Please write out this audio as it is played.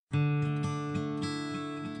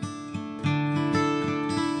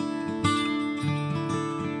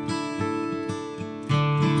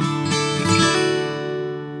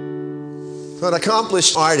An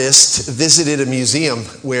accomplished artist visited a museum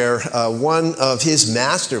where one of his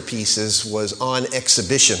masterpieces was on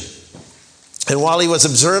exhibition. And while he was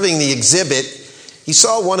observing the exhibit, he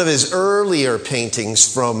saw one of his earlier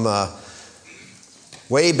paintings from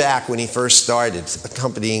way back when he first started,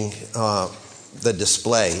 accompanying the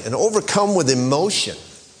display. And overcome with emotion,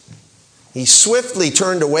 he swiftly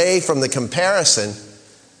turned away from the comparison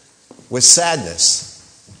with sadness.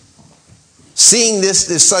 Seeing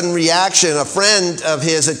this sudden reaction, a friend of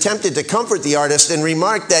his attempted to comfort the artist and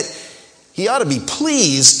remarked that he ought to be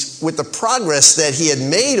pleased with the progress that he had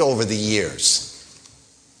made over the years.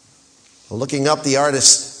 Looking up, the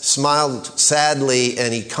artist smiled sadly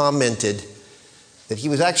and he commented that he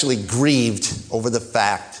was actually grieved over the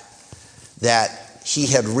fact that he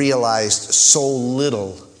had realized so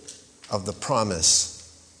little of the promise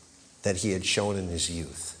that he had shown in his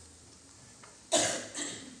youth.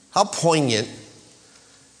 How poignant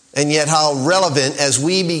and yet how relevant as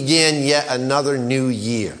we begin yet another new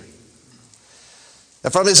year. Now,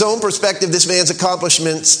 from his own perspective, this man's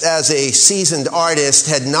accomplishments as a seasoned artist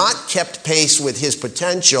had not kept pace with his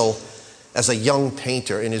potential as a young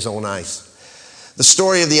painter in his own eyes. The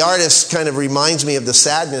story of the artist kind of reminds me of the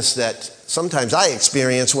sadness that sometimes I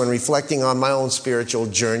experience when reflecting on my own spiritual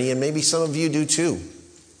journey, and maybe some of you do too.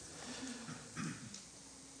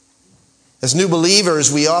 As new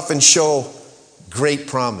believers, we often show great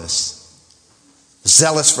promise.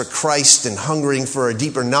 Zealous for Christ and hungering for a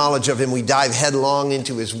deeper knowledge of Him, we dive headlong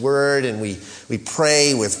into His Word and we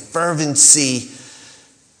pray with fervency.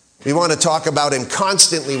 We want to talk about Him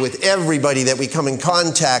constantly with everybody that we come in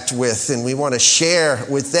contact with, and we want to share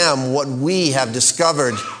with them what we have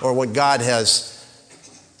discovered or what God has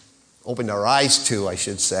opened our eyes to, I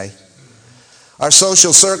should say. Our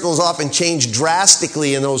social circles often change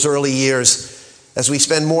drastically in those early years as we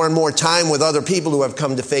spend more and more time with other people who have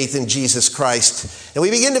come to faith in Jesus Christ. And we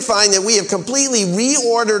begin to find that we have completely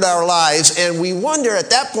reordered our lives, and we wonder at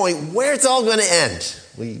that point where it's all going to end.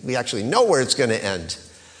 We actually know where it's going to end.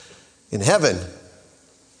 In heaven.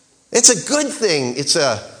 It's a good thing. It's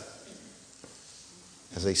as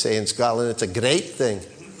they say in Scotland, it's a great thing.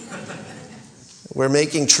 We're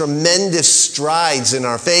making tremendous strides in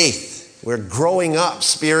our faith. We're growing up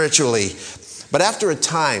spiritually. But after a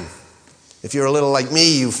time, if you're a little like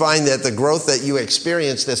me, you find that the growth that you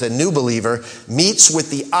experienced as a new believer meets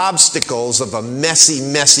with the obstacles of a messy,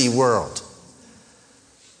 messy world.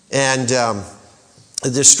 And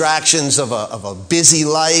the distractions of a busy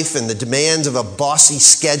life and the demands of a bossy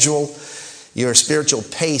schedule, your spiritual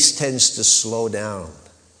pace tends to slow down.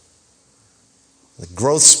 The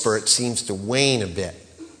growth spurt seems to wane a bit.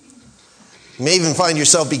 You may even find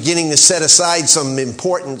yourself beginning to set aside some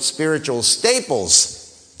important spiritual staples.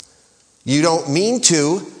 You don't mean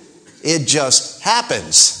to, it just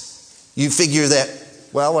happens. You figure that,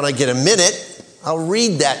 well, when I get a minute, I'll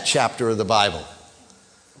read that chapter of the Bible.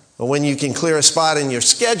 But when you can clear a spot in your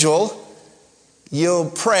schedule,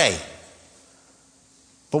 you'll pray.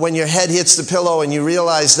 But when your head hits the pillow and you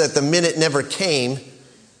realize that the minute never came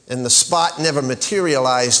and the spot never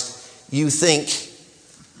materialized, you think,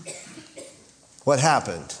 what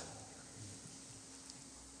happened?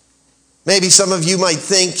 Maybe some of you might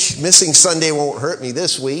think, missing Sunday won't hurt me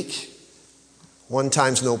this week. One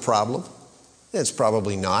time's no problem. It's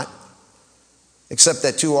probably not. Except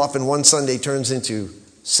that too often one Sunday turns into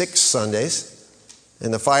 6 Sundays,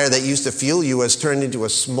 and the fire that used to fuel you has turned into a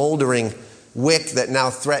smoldering wick that now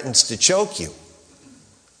threatens to choke you.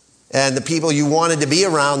 And the people you wanted to be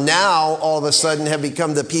around now all of a sudden have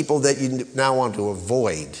become the people that you now want to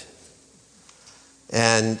avoid.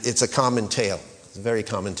 And it's a common tale. It's a very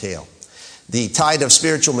common tale. The tide of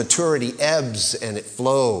spiritual maturity ebbs and it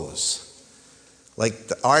flows. Like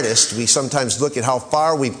the artist, we sometimes look at how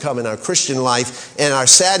far we've come in our Christian life and are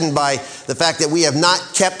saddened by the fact that we have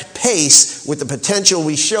not kept pace with the potential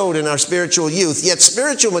we showed in our spiritual youth. Yet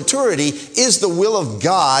spiritual maturity is the will of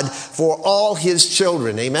God for all His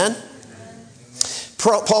children. Amen?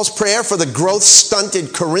 Paul's prayer for the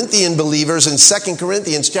growth-stunted Corinthian believers in 2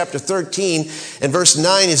 Corinthians chapter 13 and verse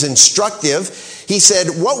 9 is instructive. He said,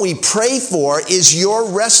 what we pray for is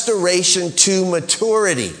your restoration to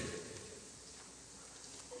maturity.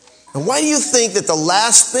 And why do you think that the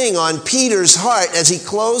last thing on Peter's heart as he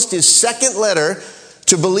closed his second letter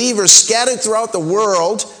to believers scattered throughout the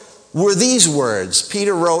world were these words?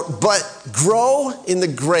 Peter wrote, but grow in the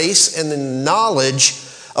grace and the knowledge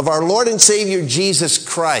of our Lord and Savior Jesus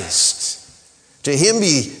Christ. To Him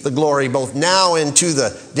be the glory both now and to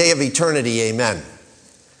the day of eternity. Amen.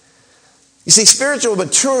 You see, spiritual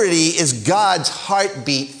maturity is God's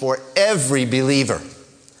heartbeat for every believer.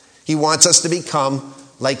 He wants us to become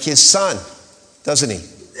like His Son. doesn't he?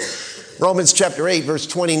 Romans chapter 8, verse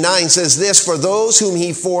 29 says this, "For those whom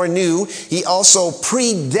he foreknew, he also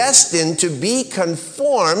predestined to be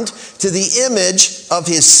conformed to the image of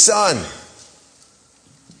his Son."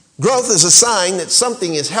 Growth is a sign that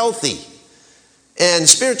something is healthy. And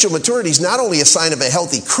spiritual maturity is not only a sign of a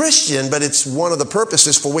healthy Christian, but it's one of the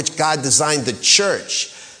purposes for which God designed the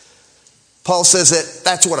church. Paul says that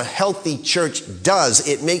that's what a healthy church does.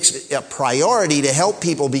 It makes it a priority to help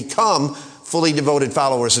people become fully devoted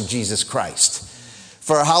followers of Jesus Christ.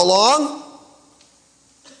 For how long?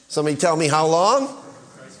 Somebody tell me how long?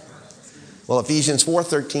 Well, Ephesians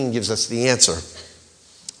 4:13 gives us the answer.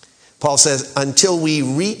 Paul says, "Until we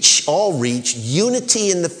all reach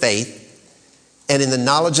unity in the faith and in the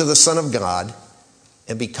knowledge of the Son of God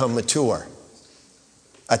and become mature,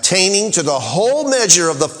 attaining to the whole measure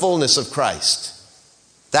of the fullness of Christ."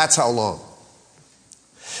 That's how long.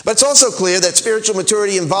 But it's also clear that spiritual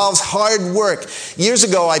maturity involves hard work. Years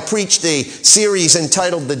ago, I preached a series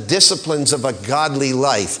entitled "The Disciplines of a Godly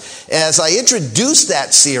Life." As I introduced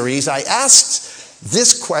that series, I asked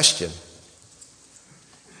this question: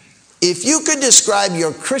 if you could describe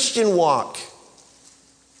your Christian walk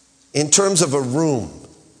in terms of a room,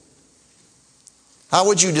 how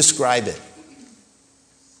would you describe it?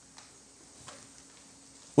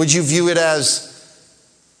 Would you view it as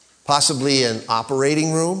possibly an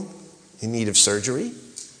operating room in need of surgery?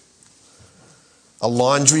 A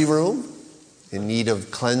laundry room in need of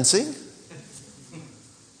cleansing?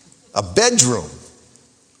 A bedroom,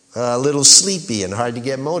 a little sleepy and hard to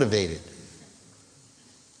get motivated?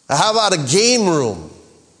 How about a game room?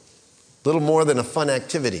 A little more than a fun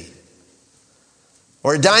activity.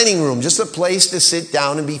 Or a dining room, just a place to sit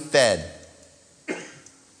down and be fed.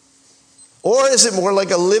 Or is it more like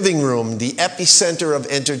a living room, the epicenter of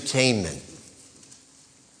entertainment?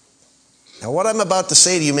 Now, what I'm about to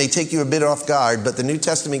say to you may take you a bit off guard, but the New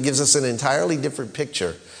Testament gives us an entirely different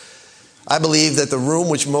picture. I believe that the room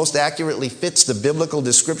which most accurately fits the biblical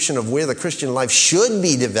description of where the Christian life should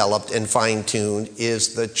be developed and fine-tuned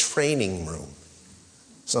is the training room.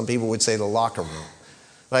 Some people would say the locker room.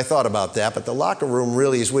 And I thought about that, but the locker room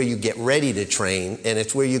really is where you get ready to train, and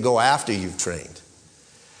it's where you go after you've trained.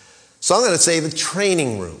 So I'm going to say the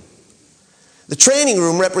training room. The training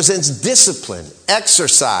room represents discipline,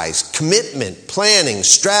 exercise, commitment, planning,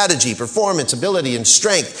 strategy, performance, ability, and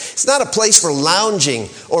strength. It's not a place for lounging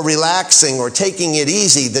or relaxing or taking it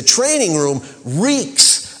easy. The training room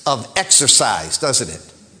reeks of exercise, doesn't it?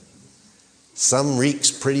 Some reeks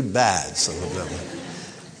pretty bad, some of them.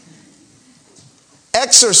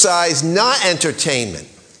 Exercise, not entertainment.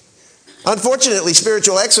 Unfortunately,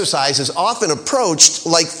 spiritual exercise is often approached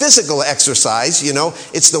like physical exercise. You know,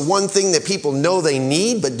 it's the one thing that people know they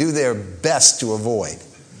need but do their best to avoid.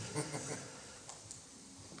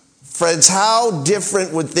 Friends, how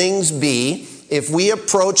different would things be if we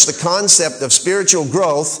approach the concept of spiritual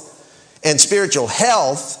growth and spiritual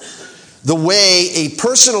health the way a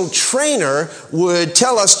personal trainer would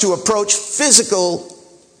tell us to approach physical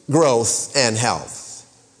growth and health?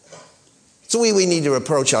 So we need to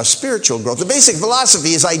approach our spiritual growth. The basic philosophy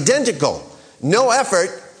is identical. No effort,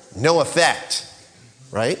 no effect.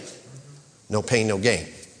 Right? No pain, no gain.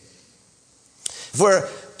 If we're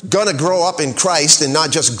going to grow up in Christ and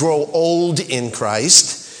not just grow old in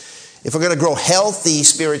Christ, if we're going to grow healthy,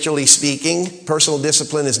 spiritually speaking, personal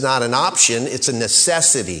discipline is not an option, it's a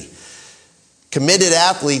necessity. Committed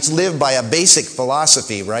athletes live by a basic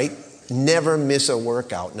philosophy, right? Never miss a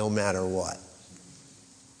workout, no matter what.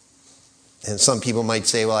 And some people might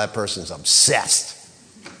say, well, that person's obsessed.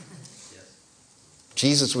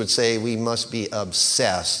 Jesus would say we must be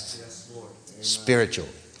obsessed spiritually.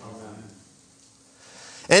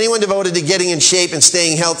 Anyone devoted to getting in shape and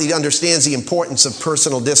staying healthy understands the importance of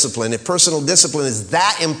personal discipline. If personal discipline is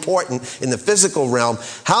that important in the physical realm,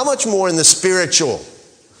 how much more in the spiritual?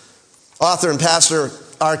 Author and pastor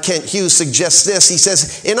R. Kent Hughes suggests this. He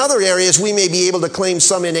says, in other areas, we may be able to claim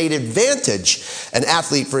some innate advantage. An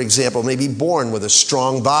athlete, for example, may be born with a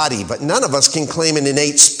strong body, but none of us can claim an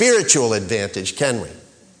innate spiritual advantage, can we?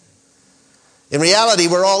 In reality,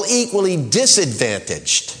 we're all equally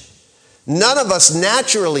disadvantaged. None of us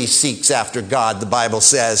naturally seeks after God, the Bible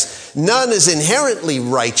says. None is inherently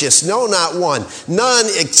righteous, no, not one. None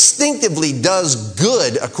instinctively does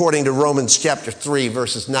good, according to Romans chapter 3,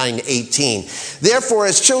 verses 9 to 18. Therefore,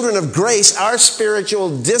 as children of grace, our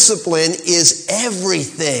spiritual discipline is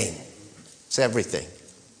everything. It's everything.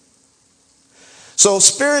 So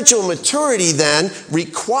spiritual maturity then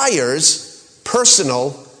requires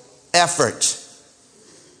personal effort.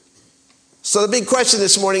 So the big question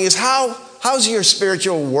this morning is how's your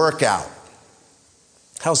spiritual workout?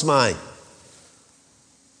 How's mine?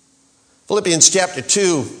 Philippians chapter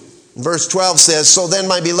 2, verse 12 says, "So then,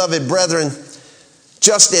 my beloved brethren,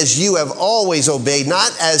 just as you have always obeyed,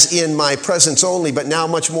 not as in my presence only, but now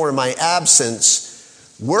much more in my absence,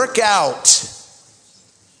 work out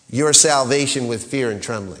your salvation with fear and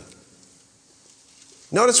trembling."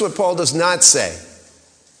 Notice what Paul does not say.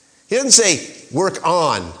 He doesn't say, work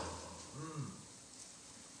on.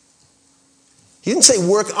 He didn't say,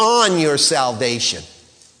 work on your salvation.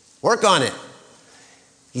 Work on it.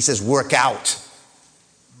 He says, work out.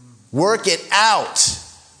 Work it out.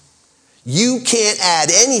 You can't add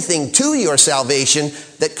anything to your salvation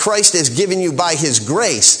that Christ has given you by His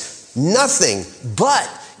grace. Nothing. But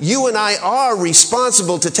you and I are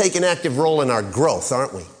responsible to take an active role in our growth,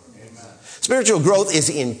 aren't we? Amen. Spiritual growth is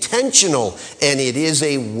intentional, and it is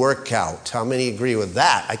a workout. How many agree with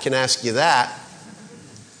that? I can ask you that.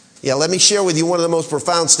 Yeah, let me share with you one of the most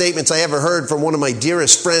profound statements I ever heard from one of my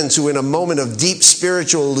dearest friends who, in a moment of deep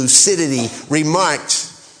spiritual lucidity, remarked,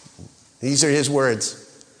 these are his words,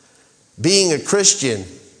 "Being a Christian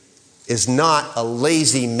is not a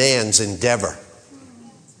lazy man's endeavor.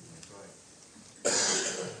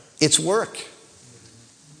 It's work.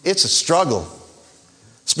 It's a struggle.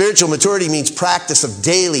 Spiritual maturity means practice of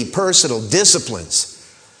daily personal disciplines."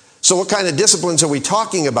 So what kind of disciplines are we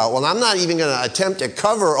talking about? Well, I'm not even going to attempt to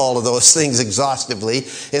cover all of those things exhaustively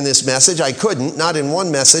in this message. I couldn't, not in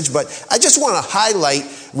one message, but I just want to highlight,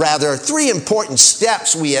 rather, 3 important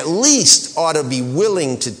steps we at least ought to be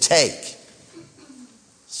willing to take.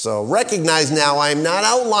 So recognize now, I'm not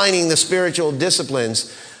outlining the spiritual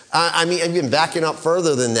disciplines. I'm even backing up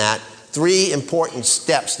further than that. 3 important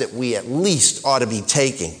steps that we at least ought to be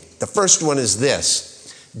taking. The first one is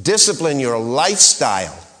this: discipline your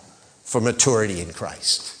lifestyle for maturity in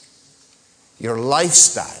Christ. Your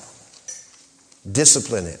lifestyle.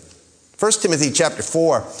 Discipline it. 1 Timothy chapter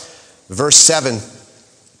 4, verse 7.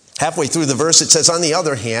 Halfway through the verse it says, "On the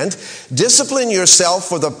other hand, discipline yourself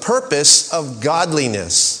for the purpose of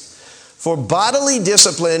godliness. For bodily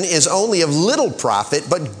discipline is only of little profit,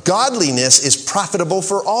 but godliness is profitable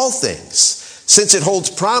for all things, since it holds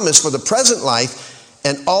promise for the present life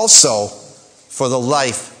and also for the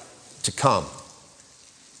life to come."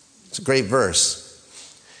 It's a great verse.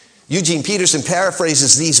 Eugene Peterson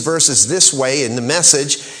paraphrases these verses this way in the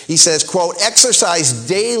Message. He says, quote, "Exercise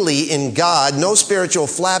daily in God, no spiritual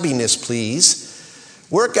flabbiness, please.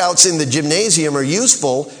 Workouts in the gymnasium are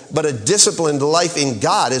useful, but a disciplined life in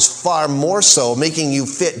God is far more so, making you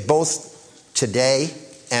fit both today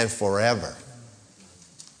and forever."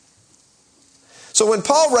 So when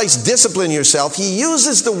Paul writes discipline yourself, he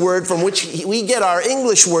uses the word from which we get our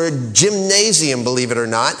English word gymnasium, believe it or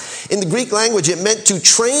not. In the Greek language, it meant to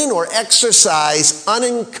train or exercise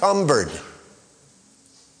unencumbered.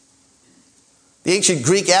 The ancient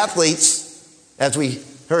Greek athletes, as we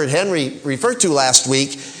heard Henry refer to last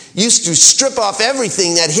week, used to strip off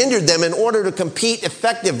everything that hindered them in order to compete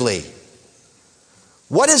effectively.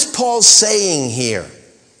 What is Paul saying here?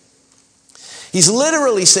 He's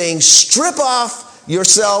literally saying, strip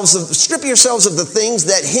yourselves of the things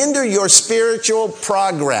that hinder your spiritual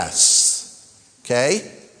progress. Okay?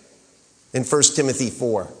 In 1 Timothy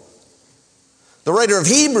 4. The writer of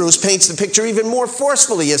Hebrews paints the picture even more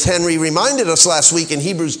forcefully, as Henry reminded us last week in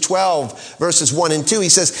Hebrews 12, verses 1 and 2. He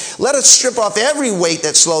says, "Let us strip off every weight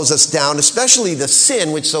that slows us down, especially the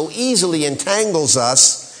sin which so easily entangles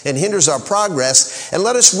us and hinders our progress, and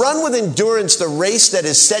let us run with endurance the race that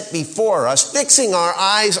is set before us, fixing our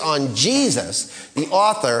eyes on Jesus, the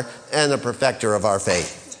author and the perfecter of our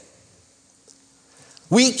faith."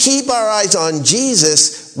 We keep our eyes on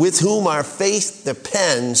Jesus, with whom our faith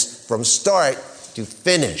depends from start to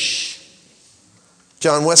finish.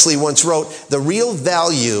 John Wesley once wrote, "The real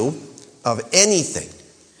value of anything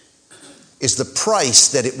is the price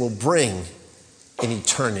that it will bring in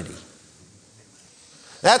eternity."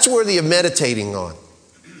 That's worthy of meditating on.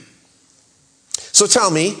 So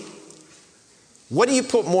tell me, what do you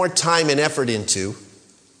put more time and effort into?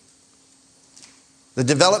 The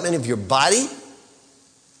development of your body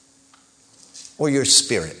or your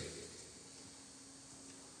spirit?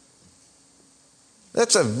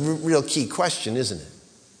 That's a real key question, isn't it?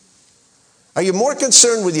 Are you more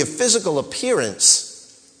concerned with your physical appearance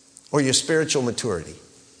or your spiritual maturity?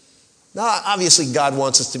 Now, obviously, God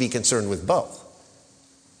wants us to be concerned with both.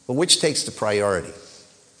 But which takes the priority?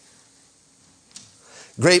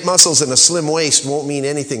 Great muscles and a slim waist won't mean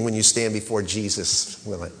anything when you stand before Jesus,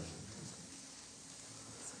 will it?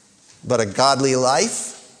 But a godly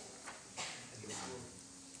life,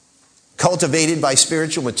 cultivated by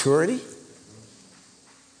spiritual maturity,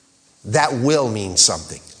 that will mean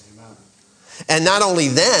something. And not only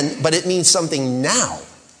then, but it means something now.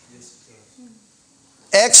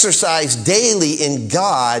 exercise daily in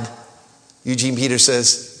God, Eugene Peterson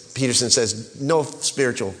says, no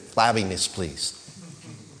spiritual flabbiness, please.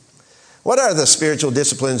 What are the spiritual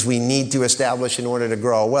disciplines we need to establish in order to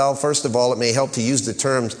grow? Well, first of all, it may help to use the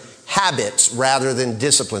terms habits rather than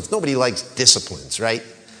disciplines. Nobody likes disciplines, right?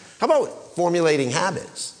 How about formulating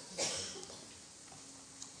habits?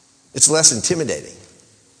 It's less intimidating.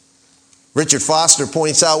 Richard Foster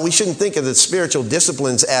points out we shouldn't think of the spiritual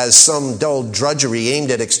disciplines as some dull drudgery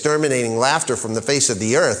aimed at exterminating laughter from the face of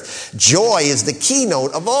the earth. Joy is the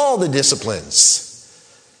keynote of all the disciplines.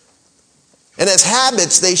 And as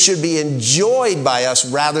habits, they should be enjoyed by us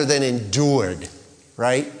rather than endured,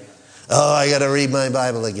 right? Oh, I got to read my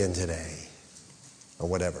Bible again today, or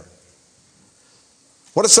whatever.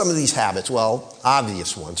 What are some of these habits? Well,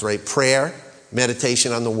 obvious ones, right? Prayer,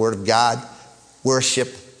 meditation on the Word of God, worship,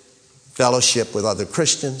 fellowship with other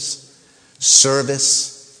Christians,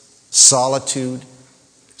 service, solitude,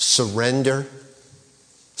 surrender,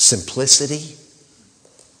 simplicity,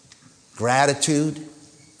 gratitude.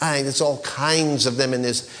 There's all kinds of them, and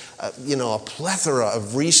there's a plethora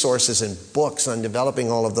of resources and books on developing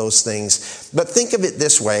all of those things. But think of it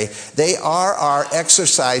this way. They are our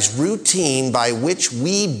exercise routine by which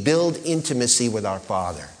we build intimacy with our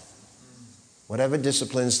Father. Whatever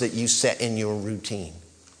disciplines that you set in your routine.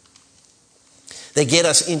 They get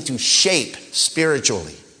us into shape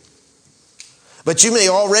spiritually. But you may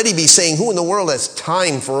already be saying, who in the world has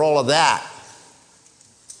time for all of that?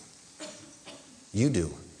 You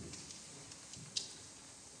do.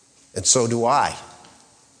 And so do I.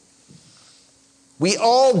 We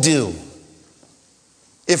all do,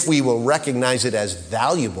 if we will recognize it as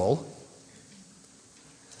valuable.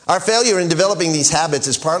 Our failure in developing these habits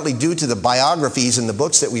is partly due to the biographies and the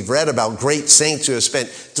books that we've read about great saints who have spent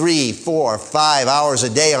 3, 4, 5 hours a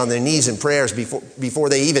day on their knees in prayers before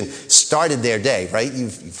they even started their day, right?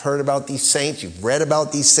 You've heard about these saints. You've read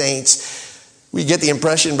about these saints. We get the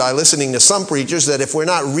impression by listening to some preachers that if we're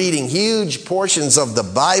not reading huge portions of the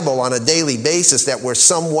Bible on a daily basis that we're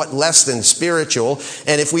somewhat less than spiritual.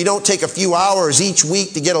 And if we don't take a few hours each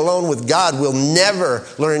week to get alone with God, we'll never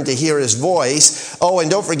learn to hear His voice. Oh, and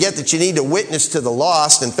don't forget that you need to witness to the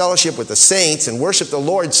lost and fellowship with the saints and worship the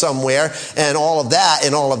Lord somewhere and all of that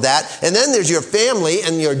and all of that. And then there's your family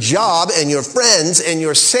and your job and your friends and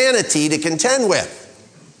your sanity to contend with.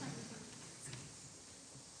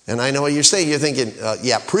 And I know what you're saying. You're thinking,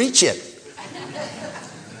 yeah, preach it.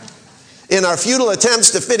 In our futile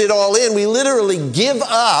attempts to fit it all in, we literally give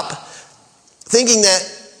up thinking that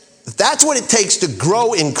if that's what it takes to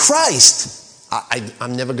grow in Christ,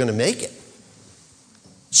 I'm never going to make it.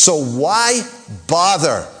 So why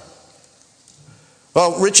bother?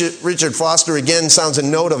 Well, Richard Foster again sounds a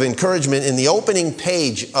note of encouragement in the opening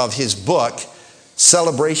page of his book,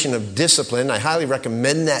 Celebration of Discipline. I highly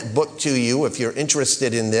recommend that book to you if you're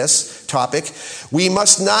interested in this topic. We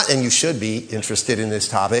must not, and you should be interested in this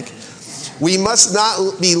topic, we must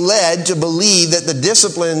not be led to believe that the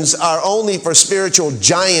disciplines are only for spiritual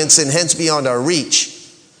giants and hence beyond our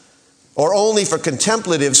reach, or only for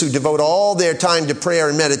contemplatives who devote all their time to prayer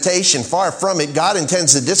and meditation. Far from it. God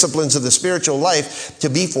intends the disciplines of the spiritual life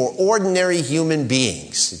to be for ordinary human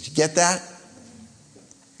beings. Did you get that?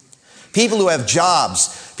 People who have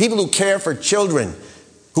jobs, people who care for children,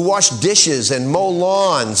 who wash dishes and mow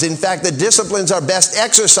lawns. In fact, the disciplines are best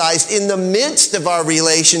exercised in the midst of our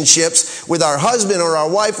relationships with our husband or our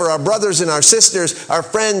wife or our brothers and our sisters, our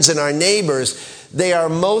friends and our neighbors. They are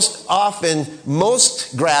most often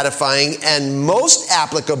most gratifying and most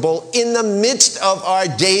applicable in the midst of our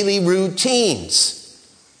daily routines.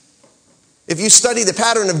 If you study the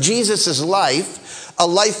pattern of Jesus' life, a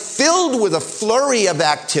life filled with a flurry of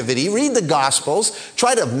activity, read the Gospels,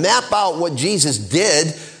 try to map out what Jesus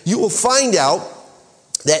did, you will find out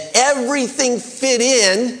that everything fit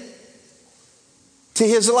in to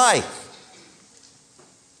his life.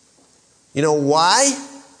 You know why?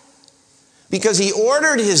 Because he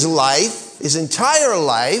ordered his life, his entire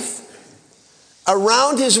life,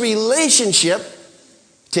 around his relationship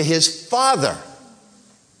to his Father.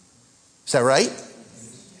 Is that right?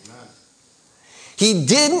 He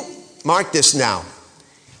didn't, mark this now,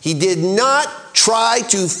 he did not try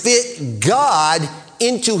to fit God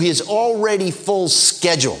into his already full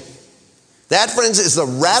schedule. That, friends, is the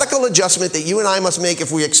radical adjustment that you and I must make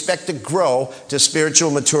if we expect to grow to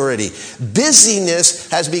spiritual maturity.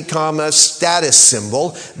 Busyness has become a status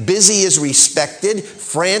symbol. Busy is respected.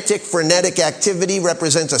 Frantic, frenetic activity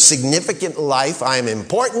represents a significant life. I am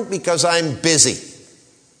important because I'm busy.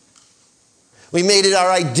 We made it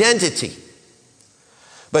our identity.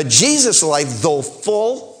 But Jesus' life, though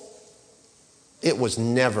full, it was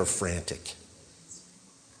never frantic.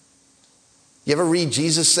 You ever read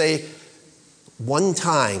Jesus say one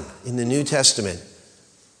time in the New Testament,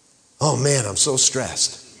 "Oh man, I'm so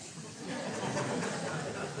stressed.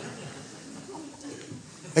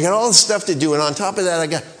 I got all this stuff to do, and on top of that,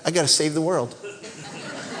 I got to save the world."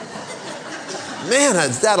 Man,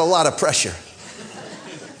 is that a lot of pressure.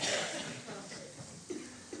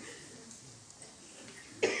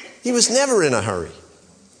 He was never in a hurry.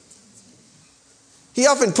 He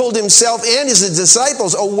often pulled himself and his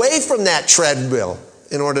disciples away from that treadmill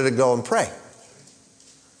in order to go and pray.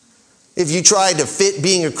 If you try to fit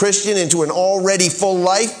being a Christian into an already full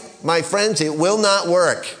life, my friends, it will not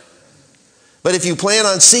work. But if you plan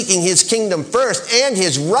on seeking his kingdom first and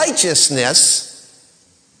his righteousness,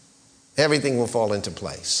 everything will fall into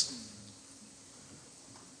place.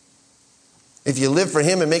 If you live for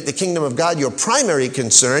him and make the kingdom of God your primary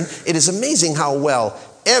concern, it is amazing how well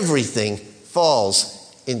everything falls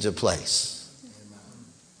into place.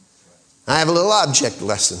 I have a little object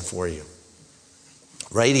lesson for you.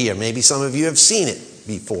 Right here. Maybe some of you have seen it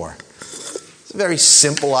before. It's a very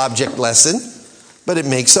simple object lesson, but it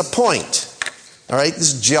makes a point. All right,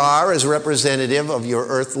 this jar is representative of your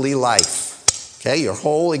earthly life. Okay, your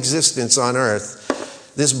whole existence on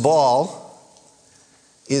earth. This ball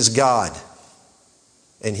is God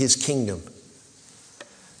and his kingdom.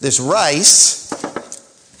 This rice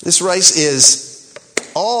is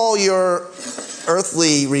all your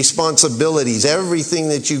earthly responsibilities, everything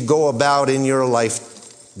that you go about in your life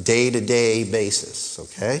day-to-day basis,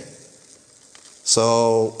 okay?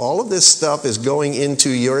 So all of this stuff is going into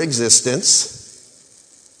your existence.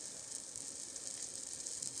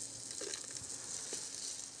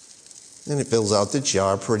 And it fills out the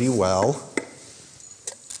jar pretty well.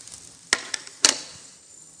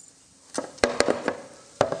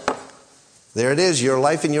 There it is, your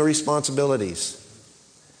life and your responsibilities.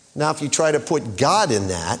 Now, if you try to put God in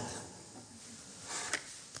that,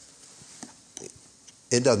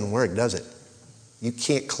 it doesn't work, does it? You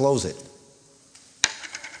can't close it.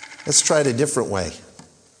 Let's try it a different way.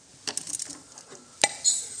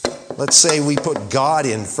 Let's say we put God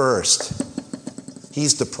in first.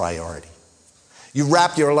 He's the priority. You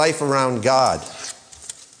wrap your life around God.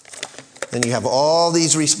 And you have all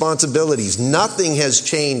these responsibilities. Nothing has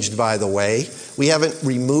changed, by the way. We haven't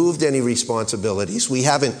removed any responsibilities. We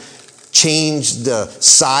haven't changed the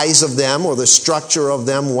size of them or the structure of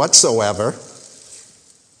them whatsoever.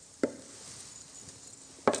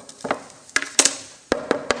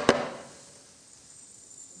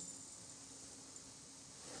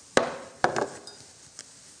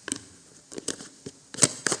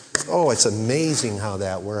 Oh, it's amazing how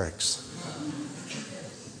that works.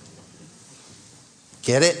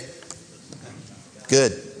 Get it?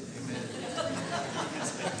 Good.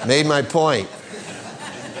 Made my point.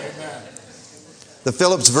 The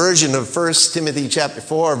Phillips version of 1 Timothy chapter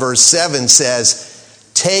 4, verse 7 says,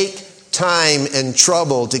 "Take time and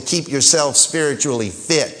trouble to keep yourself spiritually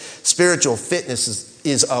fit." Spiritual fitness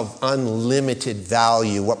is of unlimited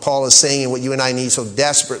value. What Paul is saying and what you and I need so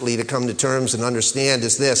desperately to come to terms and understand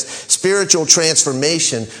is this: spiritual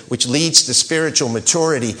transformation, which leads to spiritual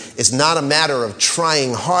maturity, is not a matter of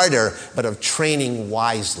trying harder, but of training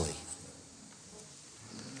wisely.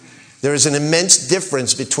 There is an immense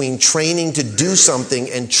difference between training to do something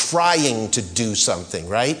and trying to do something,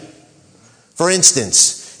 right? For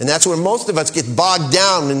instance, and that's where most of us get bogged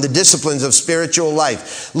down in the disciplines of spiritual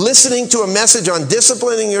life. Listening to a message on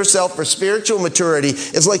disciplining yourself for spiritual maturity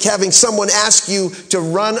is like having someone ask you to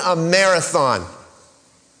run a marathon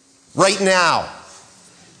right now,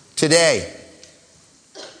 today.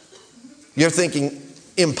 You're thinking,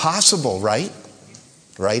 impossible, right?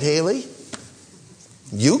 Right, Haley?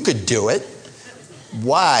 You could do it.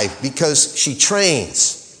 Why? Because she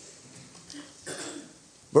trains.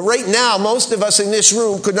 But right now, most of us in this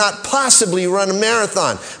room could not possibly run a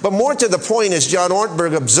marathon. But more to the point, as John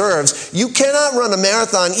Ortberg observes, you cannot run a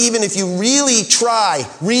marathon even if you really try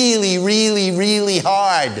really, really, really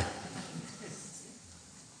hard.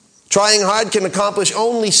 Trying hard can accomplish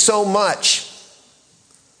only so much.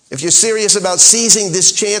 If you're serious about seizing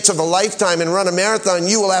this chance of a lifetime and run a marathon,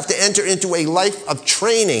 you will have to enter into a life of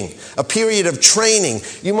training, a period of training.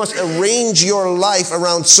 You must arrange your life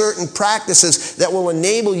around certain practices that will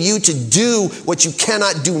enable you to do what you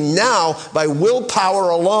cannot do now by willpower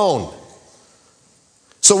alone.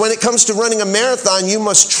 So when it comes to running a marathon, you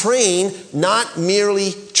must train, not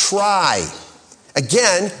merely try.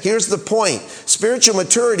 Again, here's the point. Spiritual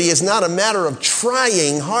maturity is not a matter of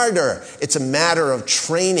trying harder. It's a matter of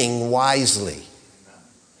training wisely.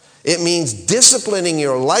 It means disciplining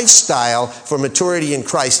your lifestyle for maturity in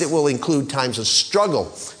Christ. It will include times of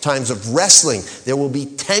struggle, times of wrestling. There will be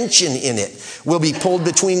tension in it. We'll be pulled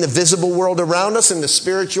between the visible world around us and the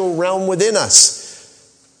spiritual realm within us.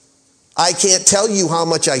 I can't tell you how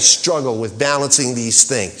much I struggle with balancing these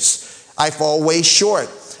things. I fall way short.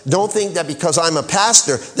 Don't think that because I'm a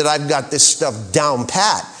pastor that I've got this stuff down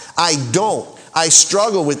pat. I don't. I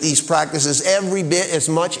struggle with these practices every bit as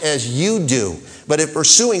much as you do. But if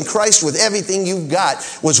pursuing Christ with everything you've got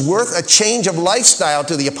was worth a change of lifestyle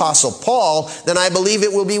to the Apostle Paul, then I believe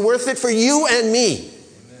it will be worth it for you and me.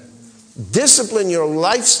 Amen. Discipline your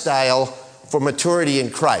lifestyle for maturity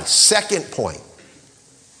in Christ. Second point.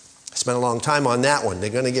 I spent a long time on that one. They're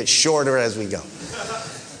going to get shorter as we go.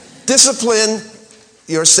 Discipline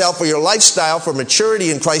yourself or your lifestyle for maturity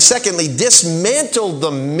in Christ. Secondly, dismantle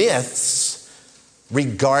the myths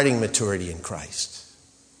regarding maturity in Christ.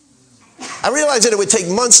 I realize that it would take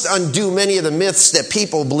months to undo many of the myths that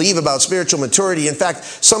people believe about spiritual maturity. In fact,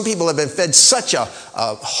 some people have been fed such a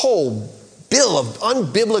whole bill of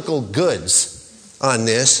unbiblical goods on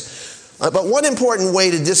this. But one important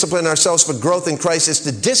way to discipline ourselves for growth in Christ is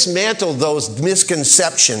to dismantle those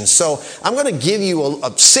misconceptions. So I'm going to give you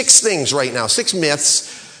 6 things right now, 6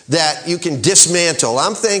 myths that you can dismantle.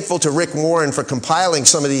 I'm thankful to Rick Warren for compiling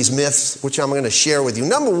some of these myths, which I'm going to share with you.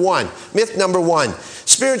 Myth number one,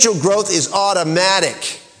 spiritual growth is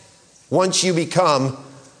automatic once you become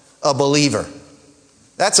a believer.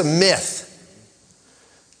 That's a myth.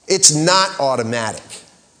 It's not automatic.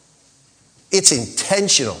 It's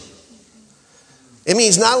intentional. It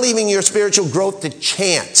means not leaving your spiritual growth to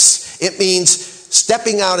chance. It means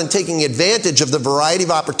stepping out and taking advantage of the variety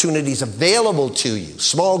of opportunities available to you.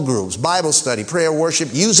 Small groups, Bible study, prayer, worship,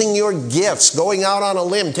 using your gifts, going out on a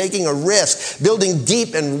limb, taking a risk, building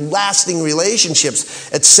deep and lasting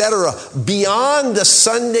relationships, etc. Beyond the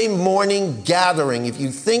Sunday morning gathering. If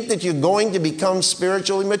you think that you're going to become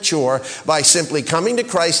spiritually mature by simply coming to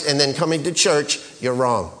Christ and then coming to church, you're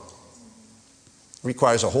wrong. It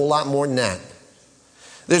requires a whole lot more than that.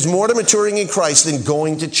 There's more to maturing in Christ than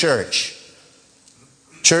going to church.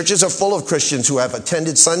 Churches are full of Christians who have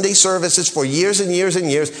attended Sunday services for years and years and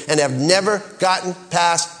years and have never gotten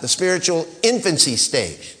past the spiritual infancy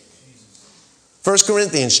stage. 1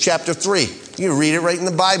 Corinthians chapter 3. You can read it right in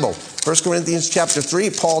the Bible. 1 Corinthians chapter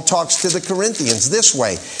 3, Paul talks to the Corinthians this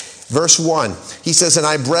way. Verse 1, he says, "And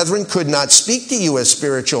I, brethren, could not speak to you as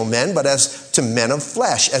spiritual men, but as to men of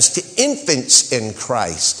flesh, as to infants in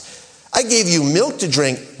Christ. I gave you milk to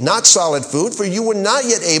drink, not solid food, for you were not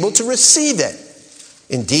yet able to receive it.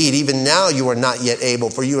 Indeed, even now you are not yet able,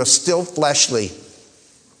 for you are still fleshly.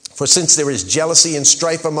 For since there is jealousy and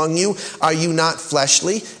strife among you, are you not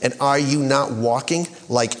fleshly, and are you not walking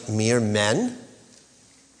like mere men?"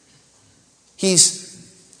 He's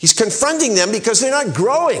confronting them because they're not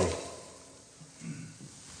growing.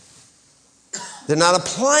 They're not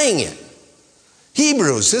applying it.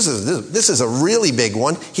 Hebrews, this is a really big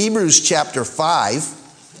one. Hebrews chapter 5.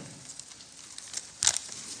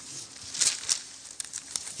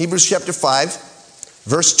 Hebrews chapter 5,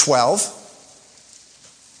 verse 12.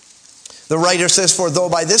 The writer says, "For though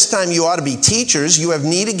by this time you ought to be teachers, you have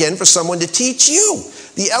need again for someone to teach you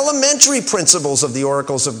the elementary principles of the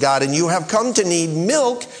oracles of God, and you have come to need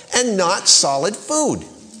milk and not solid food.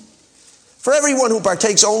 For everyone who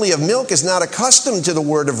partakes only of milk is not accustomed to the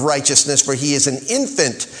word of righteousness, for he is an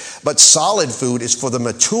infant. But solid food is for the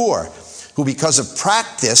mature, who because of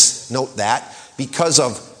practice," note that, because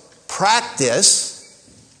of practice,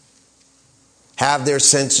 "have their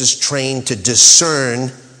senses trained to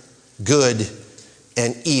discern good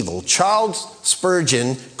and evil." Charles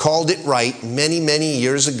Spurgeon called it right many, many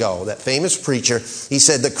years ago, that famous preacher. He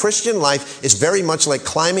said, "The Christian life is very much like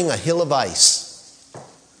climbing a hill of ice.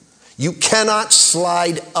 You cannot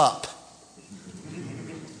slide up.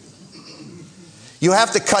 You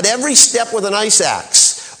have to cut every step with an ice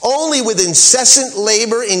axe. Only with incessant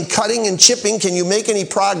labor in cutting and chipping can you make any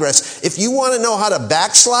progress. If you want to know how to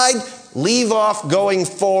backslide, leave off going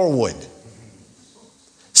forward.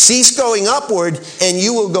 Cease going upward, and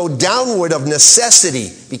you will go downward of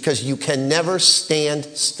necessity, because you can never stand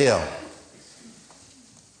still."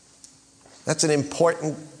 That's an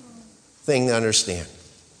important thing to understand.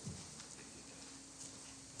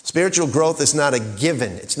 Spiritual growth is not a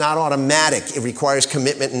given. It's not automatic. It requires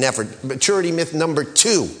commitment and effort. Maturity myth number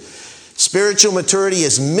 2. Spiritual maturity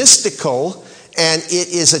is mystical, and it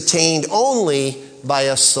is attained only by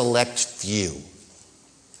a select few.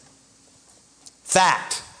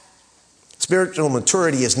 Fact. Spiritual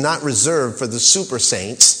maturity is not reserved for the super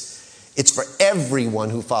saints. It's for everyone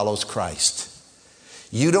who follows Christ.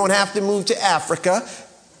 You don't have to move to Africa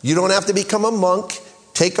You don't have to become a monk,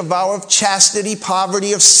 take a vow of chastity,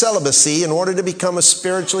 poverty, of celibacy in order to become a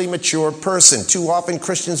spiritually mature person. Too often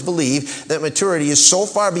Christians believe that maturity is so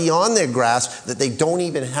far beyond their grasp that they don't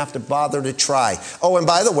even have to bother to try. Oh, and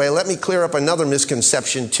by the way, let me clear up another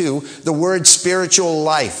misconception too. The word spiritual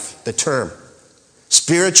life, the term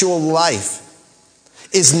spiritual life,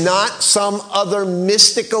 is not some other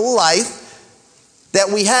mystical life that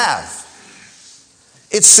we have.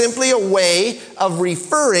 It's simply a way of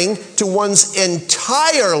referring to one's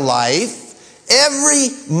entire life, every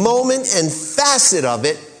moment and facet of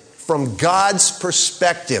it, from God's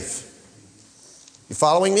perspective. You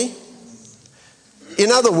following me?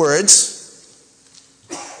 In other words,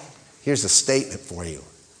 here's a statement for you.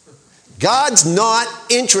 God's not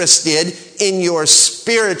interested in your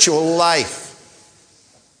spiritual life.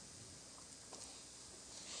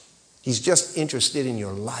 He's just interested in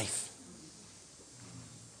your life.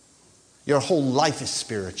 Your whole life is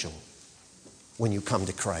spiritual when you come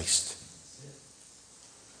to Christ.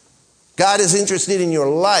 God is interested in your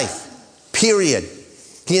life, period.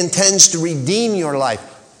 He intends to redeem your life,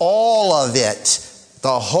 all of it,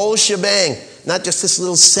 the whole shebang, not just this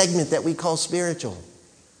little segment that we call spiritual.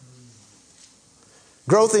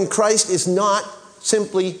 Growth in Christ is not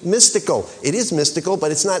simply mystical. It is mystical,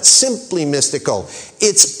 but it's not simply mystical.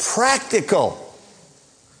 It's practical.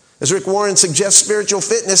 As Rick Warren suggests, spiritual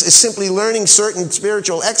fitness is simply learning certain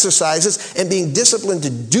spiritual exercises and being disciplined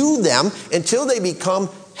to do them until they become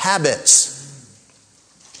habits.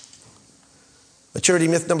 Maturity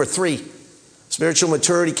myth number 3. Spiritual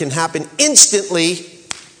maturity can happen instantly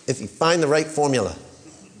if you find the right formula.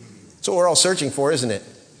 That's what we're all searching for, isn't it?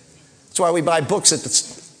 That's why we buy books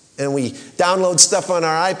and we download stuff on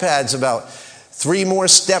our iPads about 3 more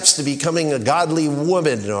steps to becoming a godly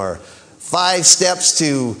woman, or 5 steps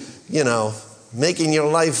to, making your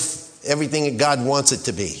life everything that God wants it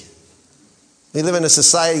to be. We live in a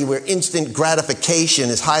society where instant gratification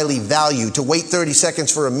is highly valued. To wait 30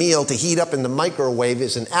 seconds for a meal to heat up in the microwave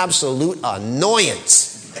is an absolute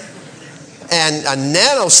annoyance. And a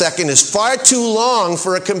nanosecond is far too long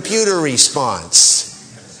for a computer response.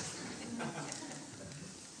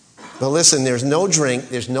 But listen, there's no drink,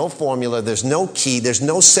 there's no formula, there's no key, there's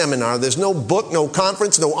no seminar, there's no book, no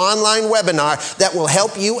conference, no online webinar that will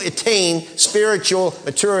help you attain spiritual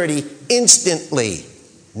maturity instantly.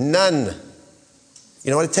 None. You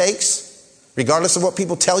know what it takes? Regardless of what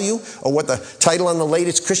people tell you or what the title on the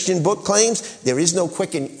latest Christian book claims, there is no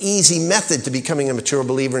quick and easy method to becoming a mature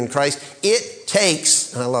believer in Christ. It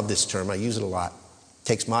takes, and I love this term, I use it a lot, it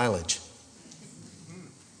takes mileage.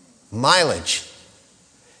 Mileage.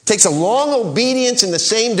 It takes a long obedience in the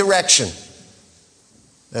same direction,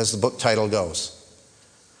 as the book title goes.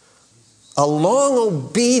 A long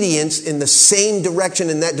obedience in the same direction,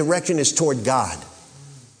 and that direction is toward God.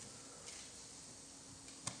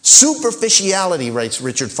 Superficiality, writes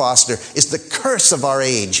Richard Foster, is the curse of our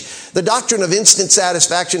age. The doctrine of instant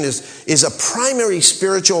satisfaction is a primary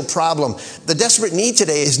spiritual problem. The desperate need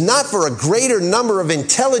today is not for a greater number of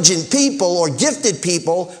intelligent people or gifted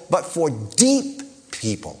people, but for deep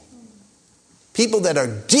people. People that are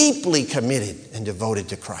deeply committed and devoted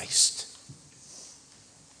to Christ.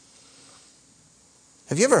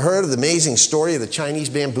 Have you ever heard of the amazing story of the Chinese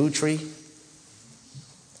bamboo tree?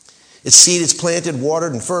 Its seed is planted,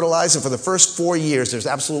 watered, and fertilized, and for the first 4 years, there's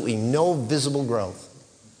absolutely no visible growth.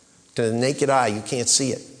 To the naked eye, you can't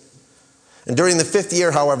see it. And during the 5th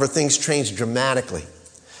year, however, things change dramatically.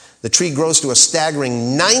 The tree grows to a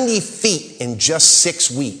staggering 90 feet in just 6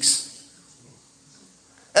 weeks.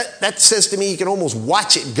 That says to me you can almost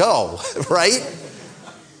watch it go, right?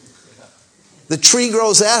 The tree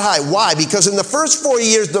grows that high. Why? Because in the first 4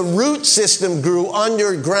 years, the root system grew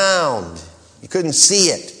underground. You couldn't see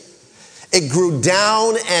it. It grew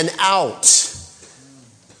down and out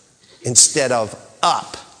instead of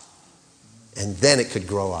up. And then it could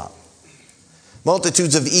grow up.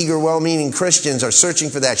 Multitudes of eager, well-meaning Christians are searching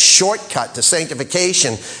for that shortcut to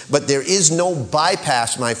sanctification, but there is no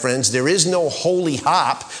bypass, my friends. There is no holy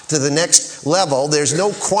hop to the next level. There's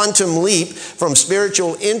no quantum leap from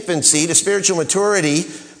spiritual infancy to spiritual maturity.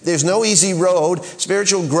 There's no easy road.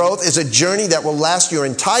 Spiritual growth is a journey that will last your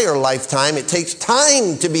entire lifetime. It takes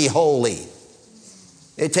time to be holy.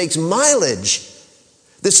 It takes mileage.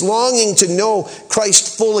 This longing to know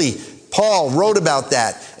Christ fully, Paul wrote about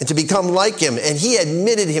that, and to become like him. And he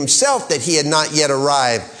admitted himself that he had not yet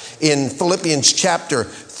arrived in Philippians chapter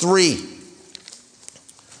 3.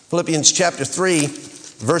 Philippians chapter 3,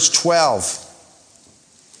 verse 12.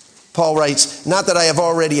 Paul writes, "Not that I have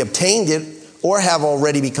already obtained it or have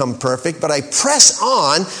already become perfect, but I press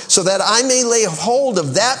on so that I may lay hold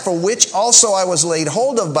of that for which also I was laid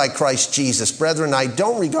hold of by Christ Jesus. Brethren, I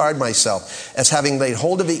don't regard myself as having laid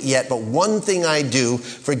hold of it yet, but one thing I do,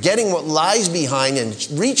 forgetting what lies behind and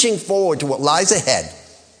reaching forward to what lies ahead,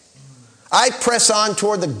 I press on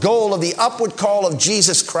toward the goal of the upward call of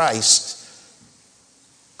Jesus Christ.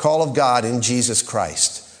 Call of God in Jesus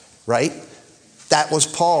Christ, right? That was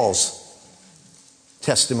Paul's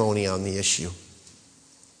testimony on the issue.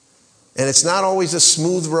 And it's not always a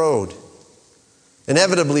smooth road.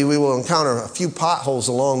 Inevitably, we will encounter a few potholes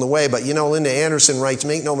along the way, but Linda Anderson writes,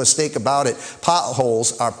 make no mistake about it,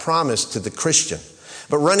 potholes are promised to the Christian.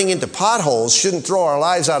 But running into potholes shouldn't throw our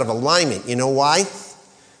lives out of alignment. You know why?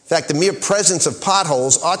 In fact, the mere presence of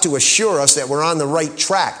potholes ought to assure us that we're on the right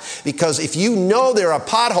track. Because if you know there are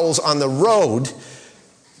potholes on the road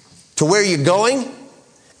to where you're going,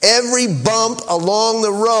 every bump along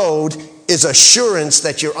the road is assurance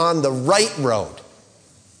that you're on the right road.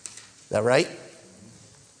 Is that right?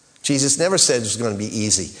 Jesus never said it was going to be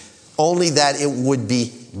easy. Only that it would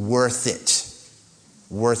be worth it.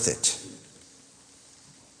 Worth it.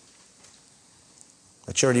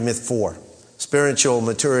 Maturity myth 4. Spiritual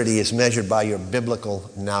maturity is measured by your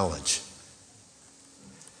biblical knowledge.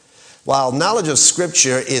 While knowledge of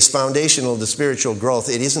Scripture is foundational to spiritual growth,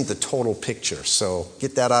 it isn't the total picture. So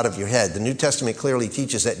get that out of your head. The New Testament clearly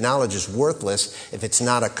teaches that knowledge is worthless if it's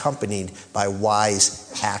not accompanied by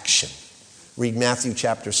wise action. Read Matthew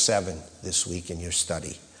chapter 7 this week in your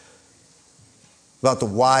study. About the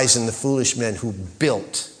wise and the foolish men who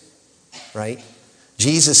built, right?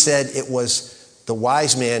 Jesus said it was the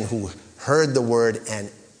wise man who heard the word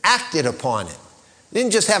and acted upon it. They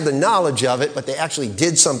didn't just have the knowledge of it, but they actually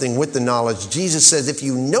did something with the knowledge. Jesus says, if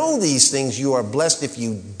you know these things, you are blessed if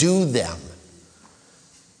you do them.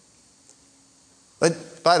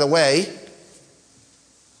 But, by the way,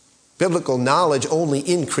 biblical knowledge only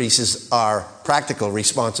increases our practical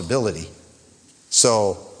responsibility.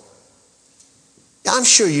 So, I'm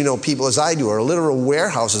sure you know people, as I do, are literal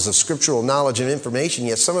warehouses of scriptural knowledge and information,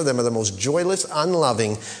 yet some of them are the most joyless,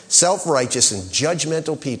 unloving, self-righteous, and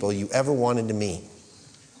judgmental people you ever wanted to meet.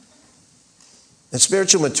 And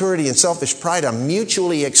spiritual maturity and selfish pride are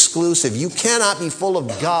mutually exclusive. You cannot be full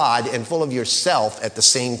of God and full of yourself at the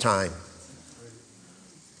same time.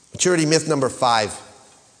 Maturity myth number 5.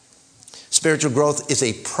 Spiritual growth is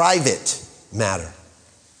a private matter.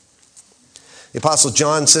 The Apostle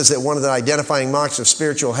John says that one of the identifying marks of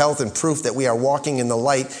spiritual health and proof that we are walking in the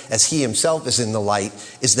light as he himself is in the light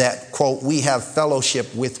is that, quote, we have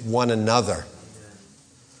fellowship with one another.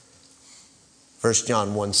 1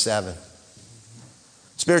 John 1:7.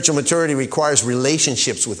 Spiritual maturity requires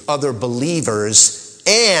relationships with other believers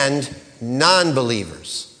and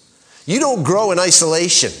non-believers. You don't grow in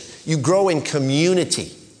isolation. You grow in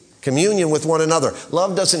community, communion with one another.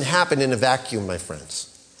 Love doesn't happen in a vacuum, my friends.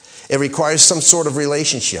 It requires some sort of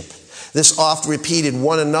relationship. This oft-repeated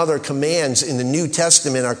one another commands in the New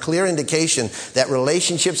Testament are clear indication that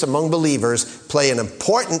relationships among believers play an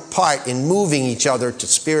important part in moving each other to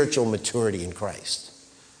spiritual maturity in Christ.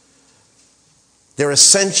 They're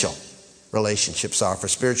essential, relationships are, for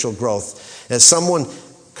spiritual growth. As someone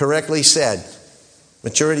correctly said,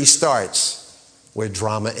 maturity starts where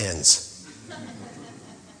drama ends.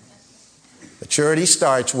 Maturity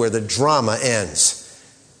starts where the drama ends.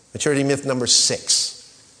 Maturity myth number 6.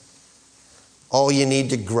 All you need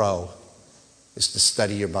to grow is to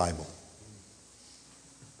study your Bible.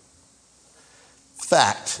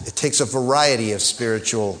 Fact, it takes a variety of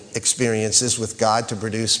spiritual experiences with God to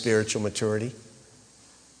produce spiritual maturity.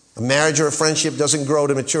 A marriage or a friendship doesn't grow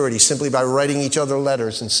to maturity simply by writing each other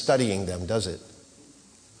letters and studying them, does it?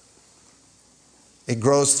 It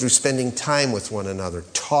grows through spending time with one another,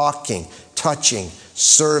 talking, touching,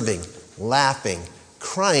 serving, laughing,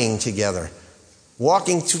 crying together,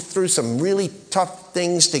 walking through some really tough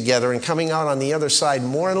things together and coming out on the other side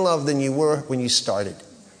more in love than you were when you started.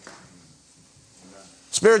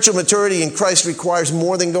 Spiritual maturity in Christ requires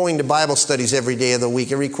more than going to Bible studies every day of the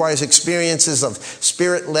week. It requires experiences of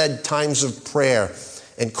Spirit-led times of prayer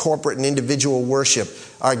and corporate and individual worship,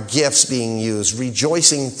 our gifts being used,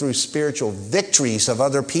 rejoicing through spiritual victories of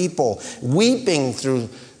other people, weeping through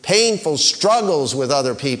painful struggles with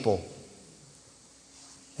other people.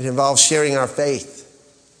 It involves sharing our faith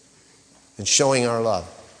and showing our love.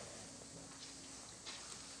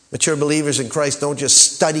 Mature believers in Christ don't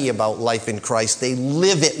just study about life in Christ. They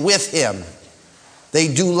live it with Him.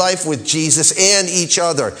 They do life with Jesus and each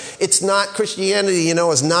other. It's not, Christianity,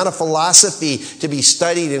 is not a philosophy to be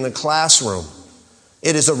studied in a classroom.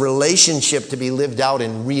 It is a relationship to be lived out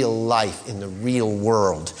in real life, in the real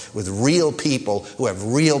world, with real people who have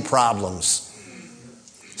real problems.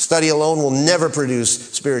 Study alone will never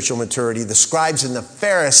produce spiritual maturity. The scribes and the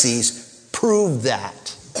Pharisees proved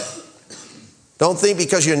that. Don't think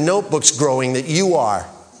because your notebook's growing that you are.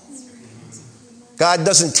 God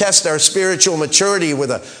doesn't test our spiritual maturity with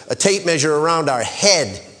a tape measure around our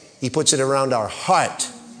head. He puts it around our heart.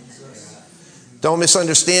 Don't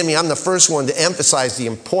misunderstand me. I'm the first one to emphasize the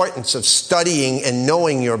importance of studying and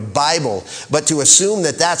knowing your Bible. But to assume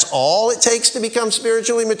that that's all it takes to become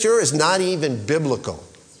spiritually mature is not even biblical.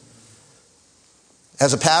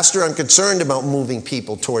 As a pastor, I'm concerned about moving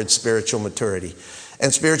people towards spiritual maturity.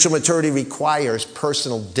 And spiritual maturity requires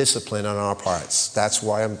personal discipline on our parts. That's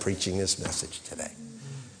why I'm preaching this message today.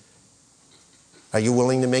 Are you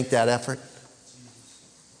willing to make that effort?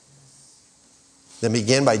 Then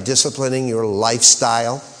begin by disciplining your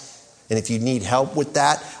lifestyle. And if you need help with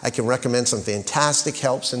that, I can recommend some fantastic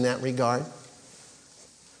helps in that regard.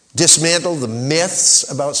 Dismantle the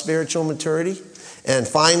myths about spiritual maturity. And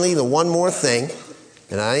finally, the one more thing,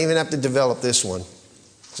 and I don't even have to develop this one,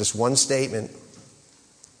 just one statement.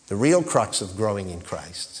 The real crux of growing in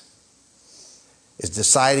Christ is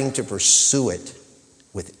deciding to pursue it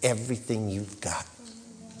with everything you've got.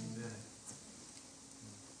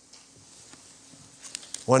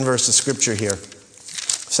 One verse of scripture here,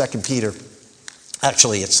 2 Peter.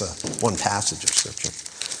 Actually, it's one passage of scripture.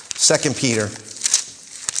 2 Peter,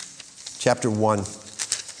 chapter 1.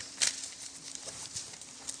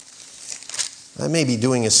 I may be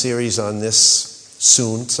doing a series on this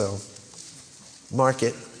soon, so mark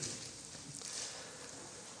it.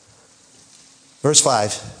 Verse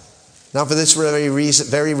 5. Now for this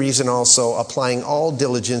very reason also, applying all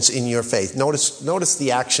diligence in your faith. Notice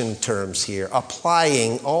the action terms here.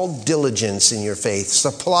 Applying all diligence in your faith.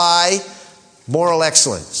 Supply moral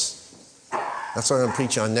excellence. That's what I'm going to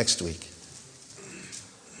preach on next week.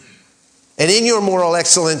 And in your moral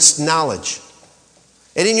excellence, knowledge.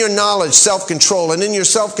 And in your knowledge, self-control. And in your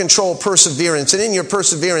self-control, perseverance. And in your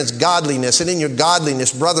perseverance, godliness. And in your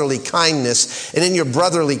godliness, brotherly kindness. And in your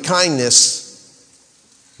brotherly kindness,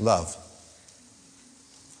 love.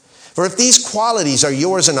 For if these qualities are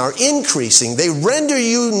yours and are increasing, they render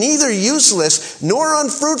you neither useless nor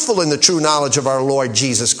unfruitful in the true knowledge of our Lord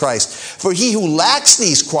Jesus Christ. For he who lacks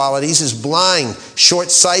these qualities is blind,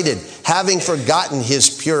 short-sighted, having forgotten his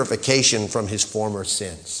purification from his former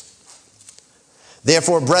sins.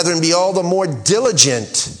 Therefore, brethren, be all the more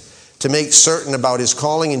diligent to make certain about his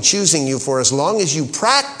calling and choosing you, for as long as you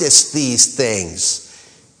practice these things,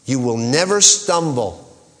 you will never stumble.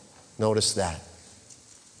 Notice that.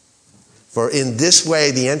 For in this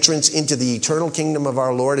way, the entrance into the eternal kingdom of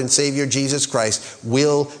our Lord and Savior Jesus Christ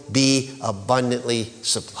will be abundantly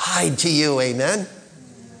supplied to you. Amen?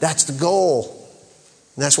 That's the goal.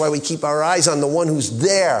 And that's why we keep our eyes on the one who's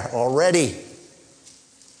there already.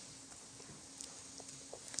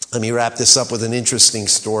 Let me wrap this up with an interesting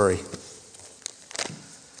story.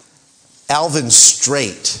 Alvin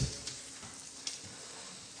Straight,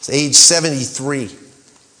 age 73,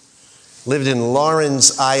 lived in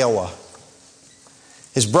Laurens, Iowa.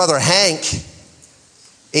 His brother Hank,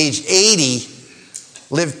 age 80,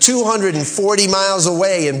 lived 240 miles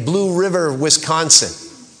away in Blue River, Wisconsin.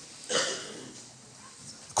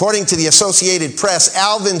 According to the Associated Press,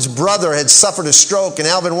 Alvin's brother had suffered a stroke and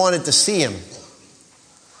Alvin wanted to see him.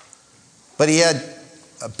 But he had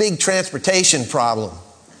a big transportation problem.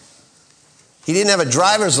 He didn't have a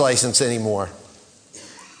driver's license anymore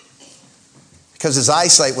because his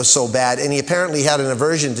eyesight was so bad, and he apparently had an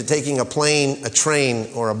aversion to taking a plane, a train,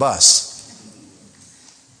 or a bus.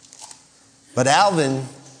 But Alvin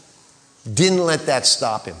didn't let that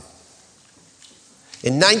stop him.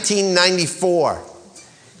 In 1994,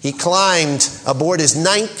 he climbed aboard his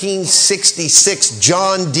 1966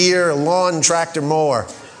 John Deere lawn tractor mower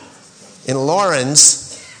in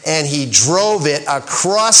Laurens, and he drove it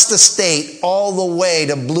across the state all the way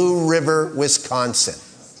to Blue River, Wisconsin.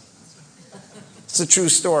 It's a true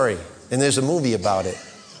story, and there's a movie about it.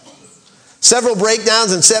 Several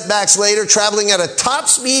breakdowns and setbacks later, traveling at a top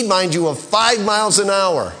speed, mind you, of 5 miles an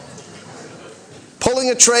hour, pulling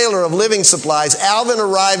a trailer of living supplies, Alvin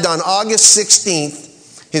arrived on August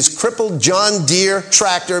 16th, his crippled John Deere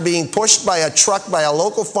tractor being pushed by a truck by a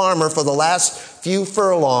local farmer for the last few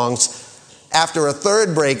furlongs after a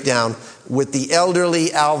third breakdown with the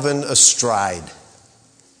elderly Alvin astride.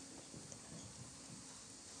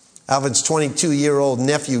 Alvin's 22-year-old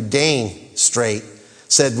nephew, Dane Straight,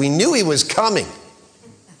 said, "We knew he was coming.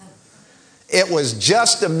 It was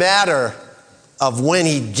just a matter of when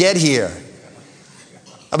he'd get here."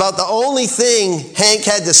 about the only thing Hank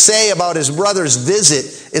had to say about his brother's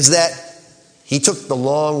visit is that he took the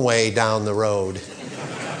long way down the road.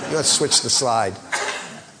 Let's switch the slide.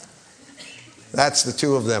 That's the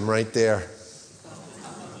two of them right there.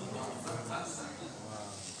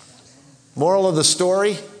 Moral of the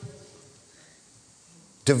story,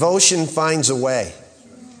 devotion finds a way.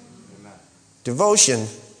 Devotion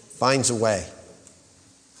finds a way.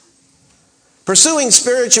 Pursuing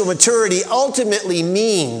spiritual maturity ultimately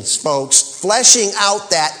means, folks, fleshing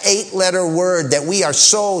out that 8-letter word that we are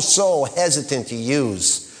so hesitant to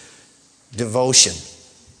use, devotion.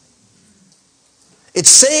 It's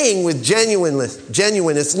saying with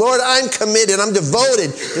genuineness, Lord, I'm committed, I'm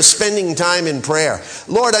devoted to spending time in prayer.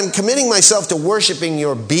 Lord, I'm committing myself to worshiping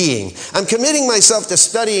your being. I'm committing myself to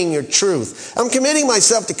studying your truth. I'm committing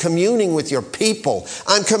myself to communing with your people.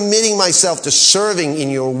 I'm committing myself to serving in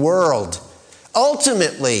your world.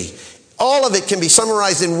 Ultimately, all of it can be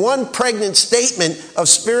summarized in one pregnant statement of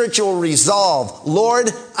spiritual resolve. Lord,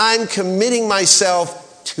 I'm committing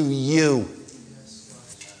myself to you.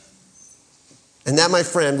 And that, my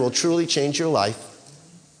friend, will truly change your life.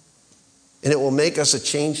 And it will make us a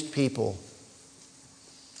changed people.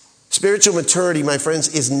 Spiritual maturity, my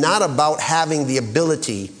friends, is not about having the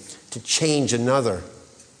ability to change another.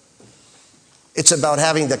 It's about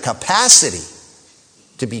having the capacity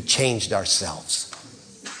to be changed ourselves.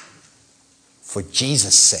 For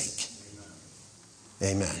Jesus' sake.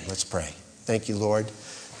 Amen. Let's pray. Thank you, Lord.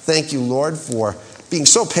 Thank you, Lord, for being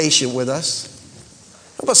so patient with us.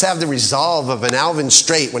 Help us have the resolve of an Alvin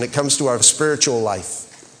Strait when it comes to our spiritual life.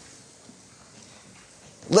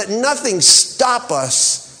 Let nothing stop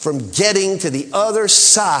us from getting to the other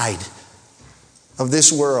side of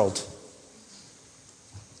this world.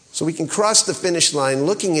 So we can cross the finish line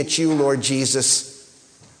looking at you, Lord Jesus,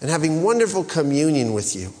 and having wonderful communion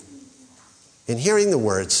with you. And hearing the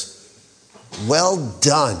words, well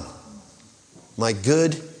done, my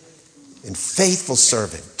good and faithful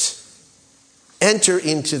servant. Enter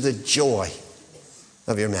into the joy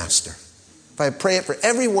of your master. If I pray it for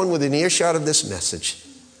everyone within earshot of this message,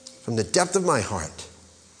 from the depth of my heart,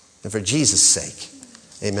 and for Jesus' sake,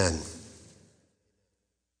 amen.